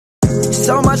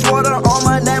So much water on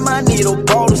my neck, I need a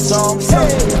bowl of some.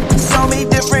 So many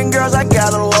different girls, I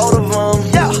got a load of them.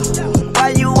 Yeah. Why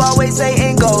you always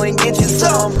saying go and get you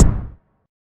some?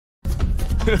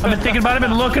 I've been thinking about it,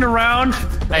 been looking around.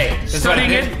 Hey, this is what I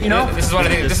think, you know? This is what I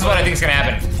think. This is what I think is gonna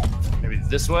happen. Maybe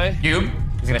this way. Cube.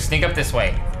 He's gonna sneak up this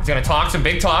way. He's gonna talk some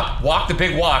big talk, walk the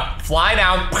big walk, fly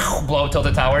down, blow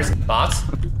tilted towers. Thoughts?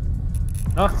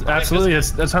 No, absolutely.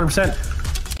 That's 100%.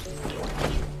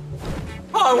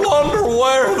 I wonder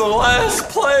where the last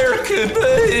player could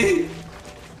be.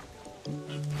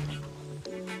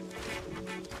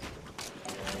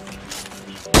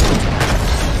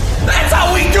 That's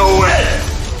how we do it!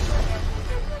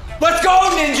 Let's go,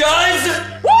 ninjas!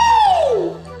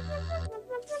 Woo!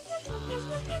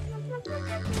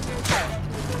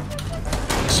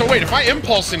 So wait, if I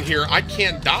impulse in here, I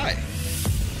can't die.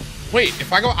 Wait,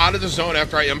 if I go out of the zone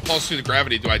after I impulse through the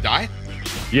gravity, do I die?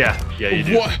 Yeah, you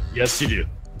do. What? Yes, you do.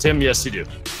 Tim, yes, you do.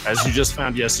 As you just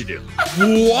found, yes, you do.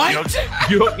 What?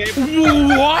 You don't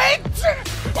What?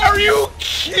 Are you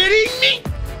kidding me?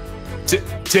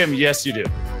 Tim, yes, you do.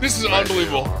 This is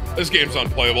unbelievable. This game's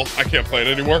unplayable. I can't play it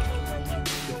anymore.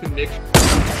 Nick.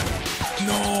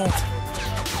 No.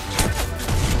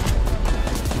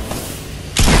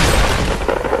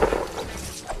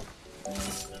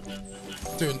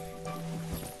 Dude.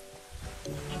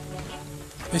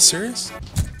 Are you serious?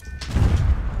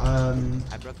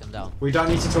 I broke them down. We don't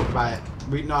need to talk about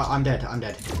it. No, I'm dead. I'm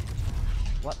dead.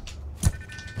 What?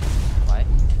 Why?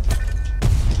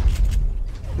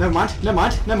 Never mind. Never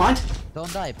mind. Never mind.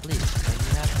 Don't die, please.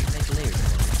 You have to make layers.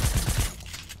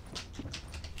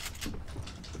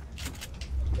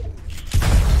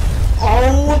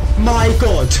 Oh my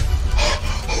god!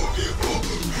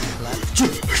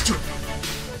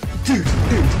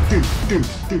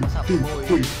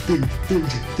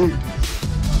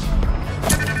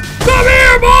 Come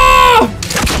here, Mom!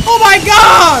 Oh my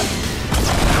god!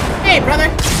 Hey, brother!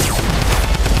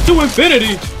 To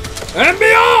infinity and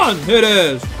beyond, it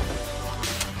is!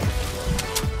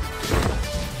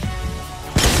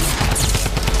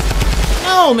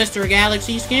 No, Mr.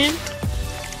 Galaxy Skin.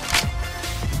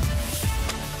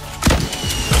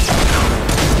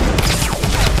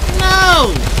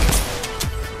 No!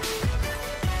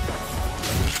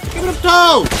 Give it a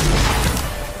toe!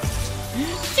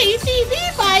 CCV,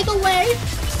 by the way!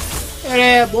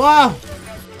 Yeah, boy!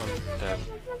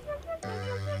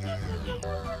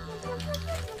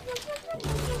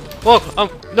 Whoa!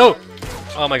 No!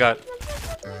 Oh my god.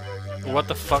 What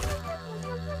the fuck?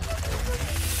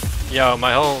 Yo,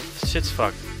 my whole shit's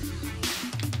fucked.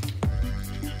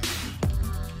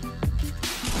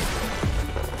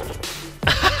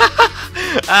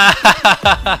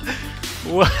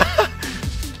 What?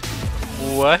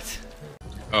 What?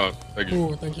 Oh, thank you.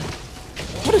 Ooh, thank you.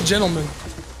 What a gentleman.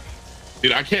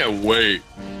 Dude, I can't wait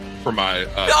for my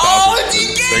Oh,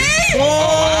 thing.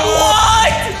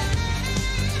 What?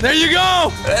 There you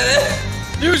go!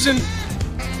 Fusion!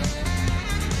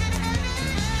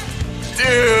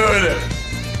 Dude!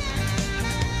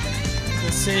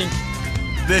 Let's see.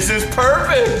 This is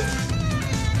perfect!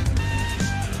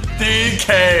 DK,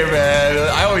 man.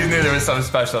 I always knew there was something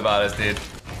special about us, dude.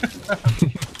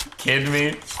 Kidding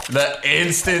me? The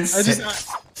instance. I just...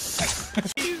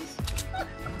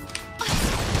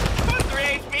 3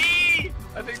 HP!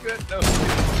 I think that. No.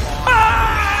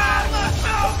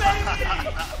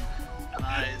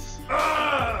 Nice.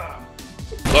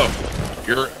 Low.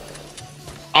 You're.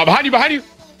 Behind you, behind you!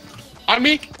 On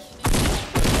me!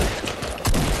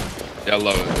 Yeah, I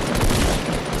love it.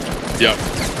 Yep.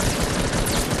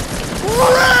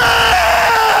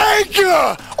 Reg!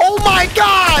 Oh my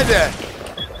god!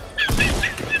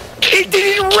 He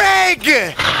didn't reg!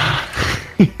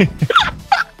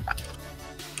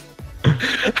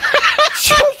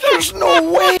 There's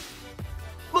no way!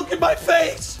 Look at my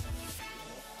face!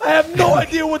 I have no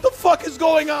idea what the fuck is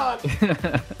going on!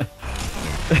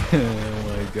 Oh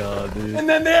my god, dude. And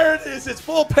then there it is, it's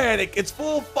full panic. It's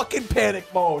full fucking panic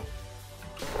mode.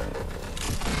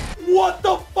 What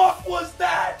the fuck was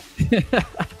that?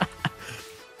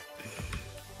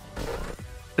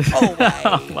 Oh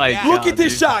my god. Look at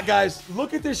this dude. shot, guys.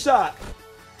 Look at this shot.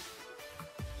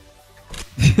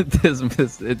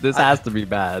 this has to be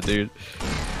bad, dude.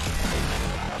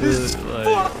 This Like,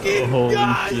 fucking holy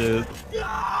guy. shit.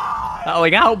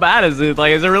 Like, how bad is it?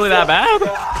 Like, is it really that bad?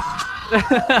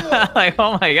 Like,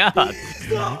 oh my god.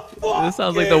 This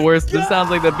sounds like the worst. This sounds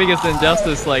like the biggest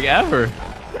injustice, like, ever.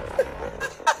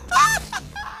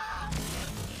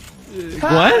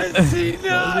 What?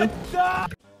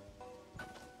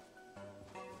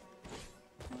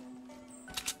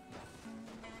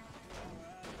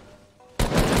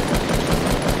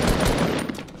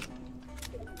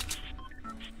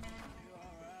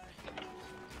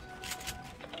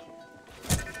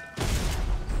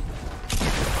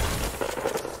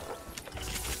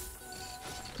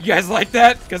 You guys like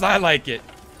that? Cause I like it.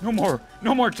 No more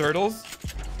turtles.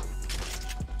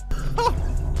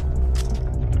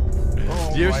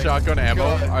 Do you have shotgun ammo?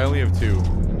 I only have 2.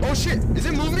 Oh shit! Is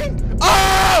it moving?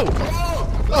 Oh!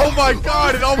 Oh my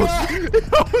god! It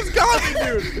almost got me,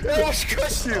 dude. It almost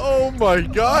crushed you. Oh my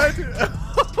god!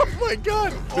 Oh my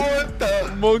god! What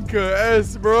the? Monka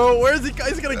S, bro. Where's he?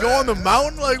 He's gonna go on the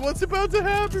mountain? Like, what's about to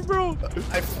happen, bro?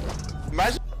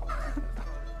 Imagine.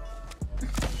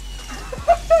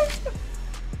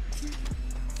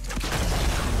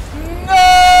 No!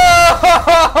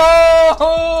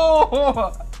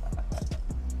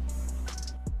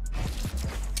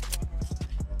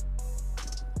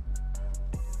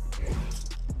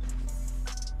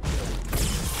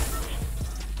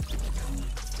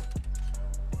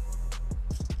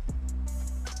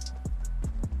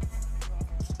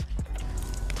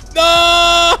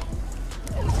 No!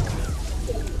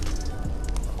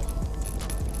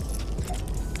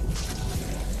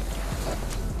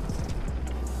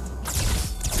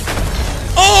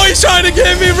 Oh, he's trying to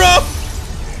get me, bro.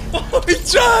 Oh,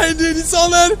 he's trying, dude. You saw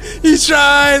that? He's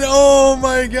trying. Oh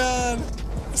my god.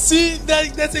 See,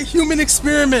 that's a human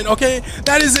experiment, okay?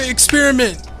 That is an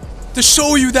experiment to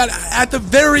show you that at the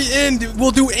very end,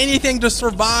 we'll do anything to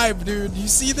survive, dude. You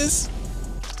see this?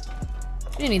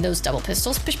 You need those double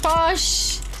pistols, pish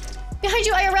posh. Behind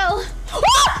you, IRL.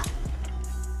 Ah!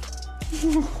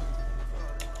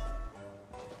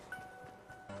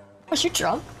 What's your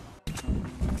drum?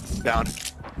 Down.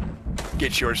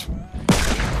 Get yours. You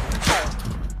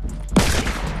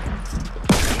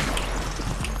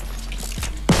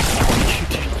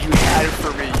had it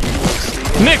for me.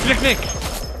 Nick.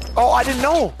 Oh, I didn't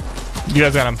know. You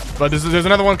guys got him. But there's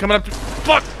another one coming up.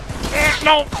 Fuck!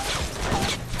 No!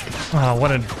 Oh,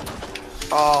 what a...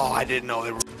 Oh, I didn't know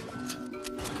they were.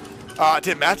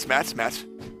 Matt's.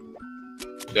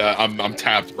 Yeah, I'm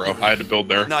tapped, bro. I had to build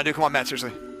there. No, dude, come on, Matt,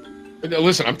 seriously.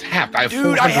 Listen, I'm tapped. I have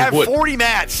Dude, I have wood. 40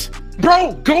 mats.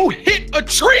 Bro, go hit a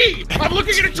tree. I'm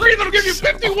looking at a tree that'll give you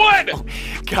 51.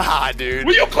 God, dude.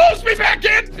 Will you close me back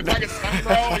in? If I can stop,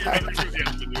 bro, you better use the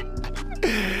engine, dude.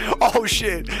 Oh,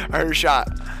 shit. I heard a shot.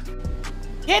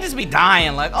 You can't just be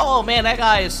dying like, oh, man, that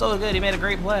guy is so good. He made a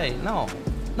great play. No,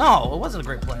 it wasn't a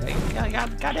great play. I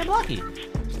got goddamn lucky.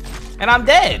 And I'm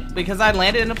dead because I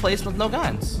landed in a place with no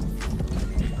guns.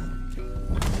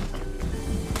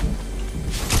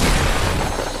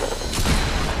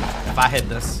 If I hit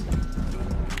this.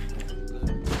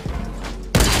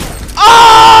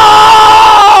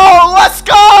 Oh! Let's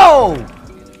go!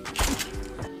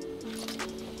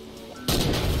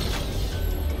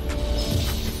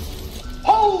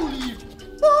 Holy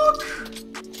fuck!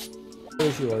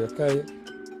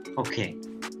 Okay.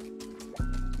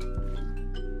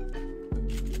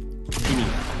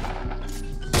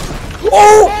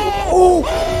 Oh!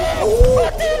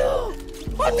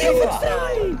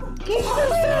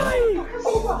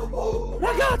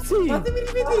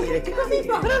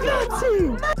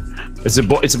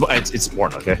 It's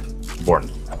born, okay? Born.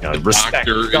 You know, respect.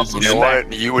 You know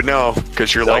what? You would know,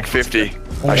 because you're like 50.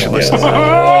 I should listen to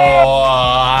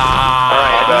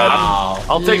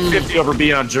I'll take 50 over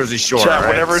being on Jersey Shore. Chat,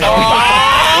 right?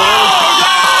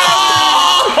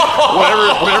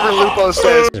 whatever Lupo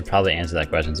says. I should probably answer that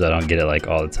question so I don't get it like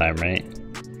all the time, right?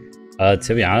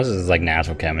 To be honest, it's like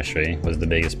natural chemistry was the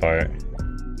biggest part.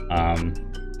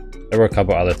 There were a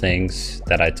couple other things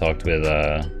that I talked with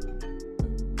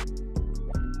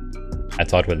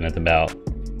Myth about,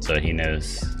 so he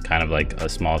knows kind of like a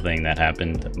small thing that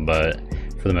happened, but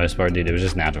for the most part, dude, it was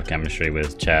just natural chemistry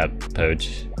with Chap,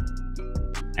 Poach,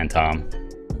 and Tom.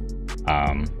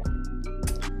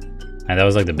 And that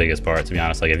was like the biggest part, to be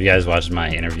honest. Like if you guys watched my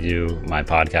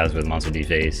podcast with Monster D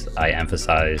Face, I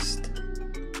emphasized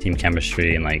team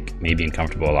chemistry and like me being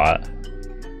comfortable a lot.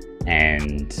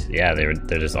 And yeah, they're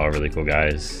just all really cool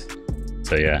guys.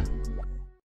 So yeah.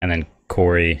 And then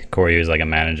Corey was like a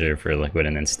manager for Liquid,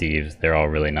 and then Steve. They're all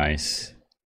really nice.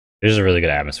 There's a really good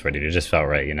atmosphere, dude. It just felt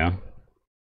right, you know?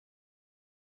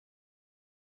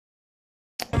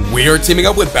 We are teaming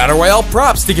up with Battle Royale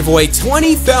Props to give away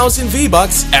 20,000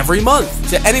 V-Bucks every month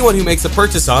to anyone who makes a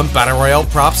purchase on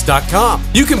BattleRoyaleProps.com.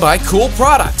 You can buy cool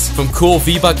products, from cool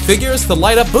V-Buck figures to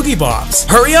light up boogie bombs.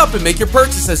 Hurry up and make your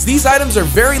purchase, as these items are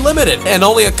very limited and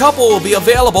only a couple will be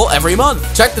available every month.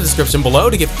 Check the description below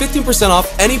to get 15%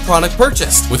 off any product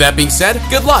purchased. With that being said,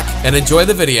 good luck and enjoy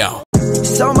the video.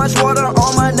 So much water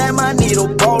on my neck, my needle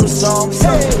bowl of some.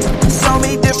 So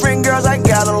many different girls, I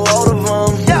got a load of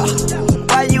them. Yeah.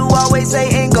 Why you always say